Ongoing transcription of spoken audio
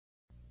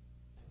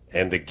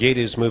And the gate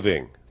is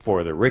moving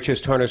for the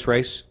richest harness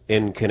race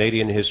in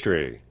Canadian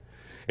history.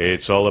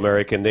 It's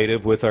All-American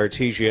Native with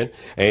Artesian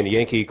and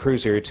Yankee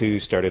Cruiser to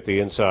start at the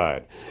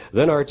inside.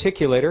 Then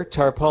Articulator,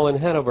 Tarpaulin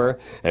Hanover,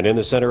 and in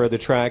the center of the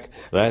track,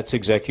 that's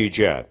Execu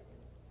Jet.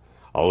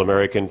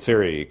 All-American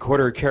Theory,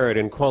 Quarter Carat,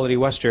 and Quality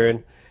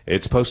Western,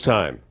 it's post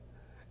time.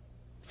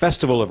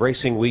 Festival of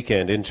Racing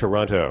Weekend in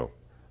Toronto.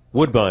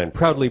 Woodbine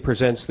proudly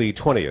presents the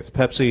 20th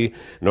Pepsi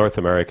North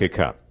America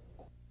Cup.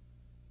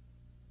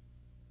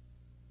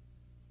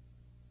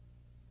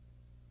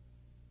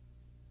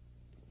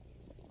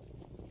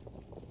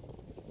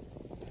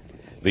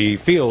 The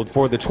field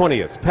for the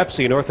 20th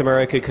Pepsi North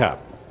America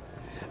Cup.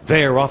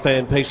 They're off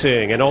and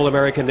pacing, and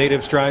All-American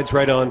Native strides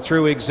right on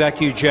through.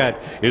 Execu Jet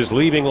is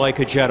leaving like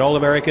a jet.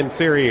 All-American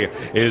Theory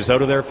is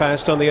out of there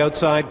fast on the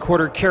outside.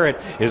 Quarter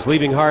Carat is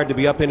leaving hard to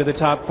be up into the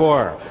top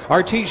four.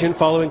 Artesian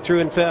following through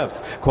in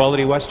fifth.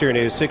 Quality Western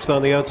is sixth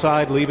on the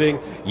outside, leaving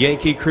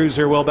Yankee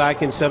Cruiser well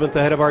back in seventh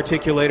ahead of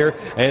Articulator,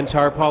 and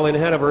Tarpaulin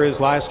Hanover is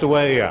last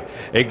away.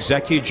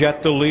 Execu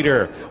Jet the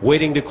leader.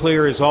 Waiting to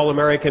clear is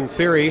All-American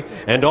Theory,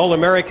 and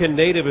All-American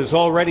Native is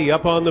already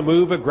up on the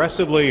move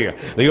aggressively.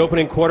 The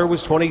opening quarter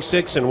was 26-1.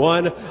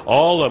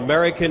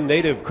 All-American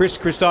Native Chris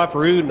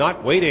Christopherou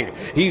not waiting.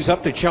 He's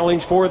up to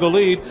challenge for the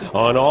lead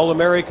on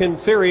All-American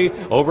Theory.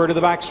 Over to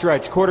the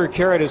backstretch. Quarter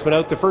Carat has been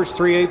out the first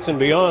 3/8 and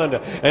beyond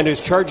and is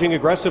charging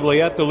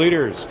aggressively at the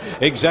leaders.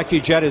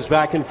 Execu Jet is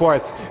back in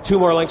fourth. 2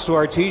 more lengths to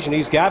Artesian.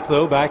 He's gapped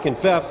though, back in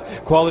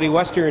fifth. Quality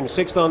Western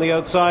sixth on the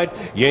outside.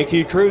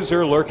 Yankee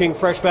Cruiser lurking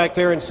fresh back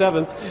there in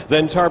seventh.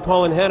 Then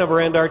Tarpaulin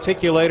Hanover and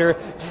Articulator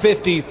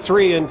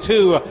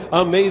 53-2.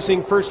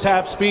 Amazing first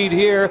half speed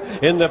here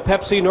in the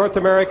Pepsi North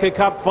America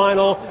Cup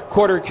final.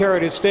 Quarter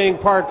Carat is staying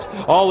parked.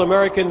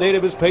 All-American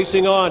Native is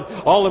pacing on.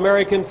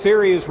 All-American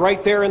Theory is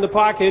right there in the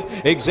pocket.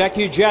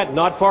 Execu Jet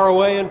not far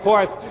away in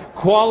fourth.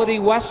 Quality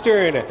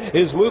Western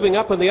is moving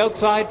up on the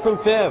outside from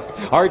fifth.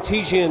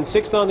 Artesian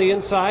sixth on the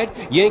inside.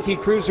 Yankee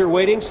Cruiser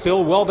waiting,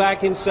 still well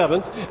back in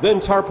seventh. Then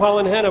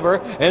Tarpaulin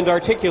Hanover and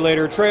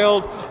Articulator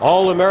trailed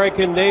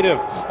All-American Native.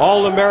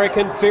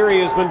 All-American Theory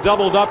has been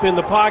doubled up in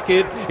the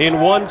pocket in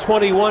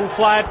 1:21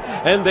 flat,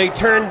 and they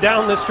turn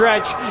down the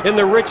stretch in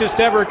the richest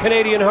ever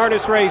Canadian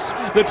harness race,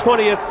 the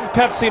 20th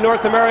Pepsi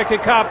North America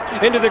Cup,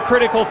 into the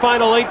critical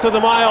final 8th of the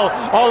mile.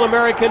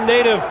 All-American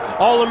Native,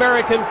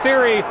 All-American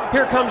Theory.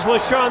 Here comes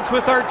LaChance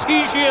with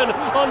Artesian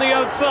on the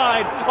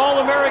outside.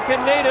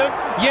 All-American Native,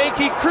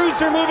 Yankee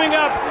Cruiser moving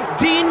up.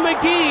 Dean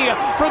Magee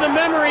for the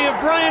memory of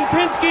Brian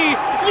Pinsky.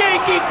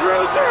 Yankee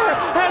Cruiser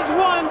has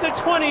won the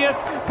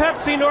 20th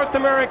Pepsi North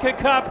America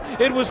Cup.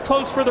 It was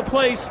close for the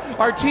place.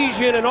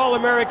 Artesian and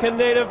All-American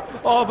Native.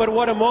 Oh, but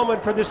what a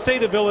moment for the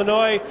state of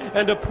Illinois,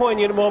 and a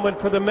poignant moment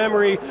for the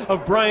memory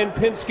of Brian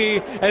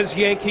Pinsky as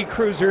Yankee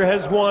Cruiser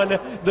has won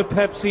the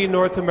Pepsi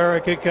North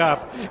America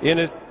Cup in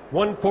a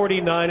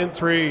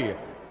 149-3.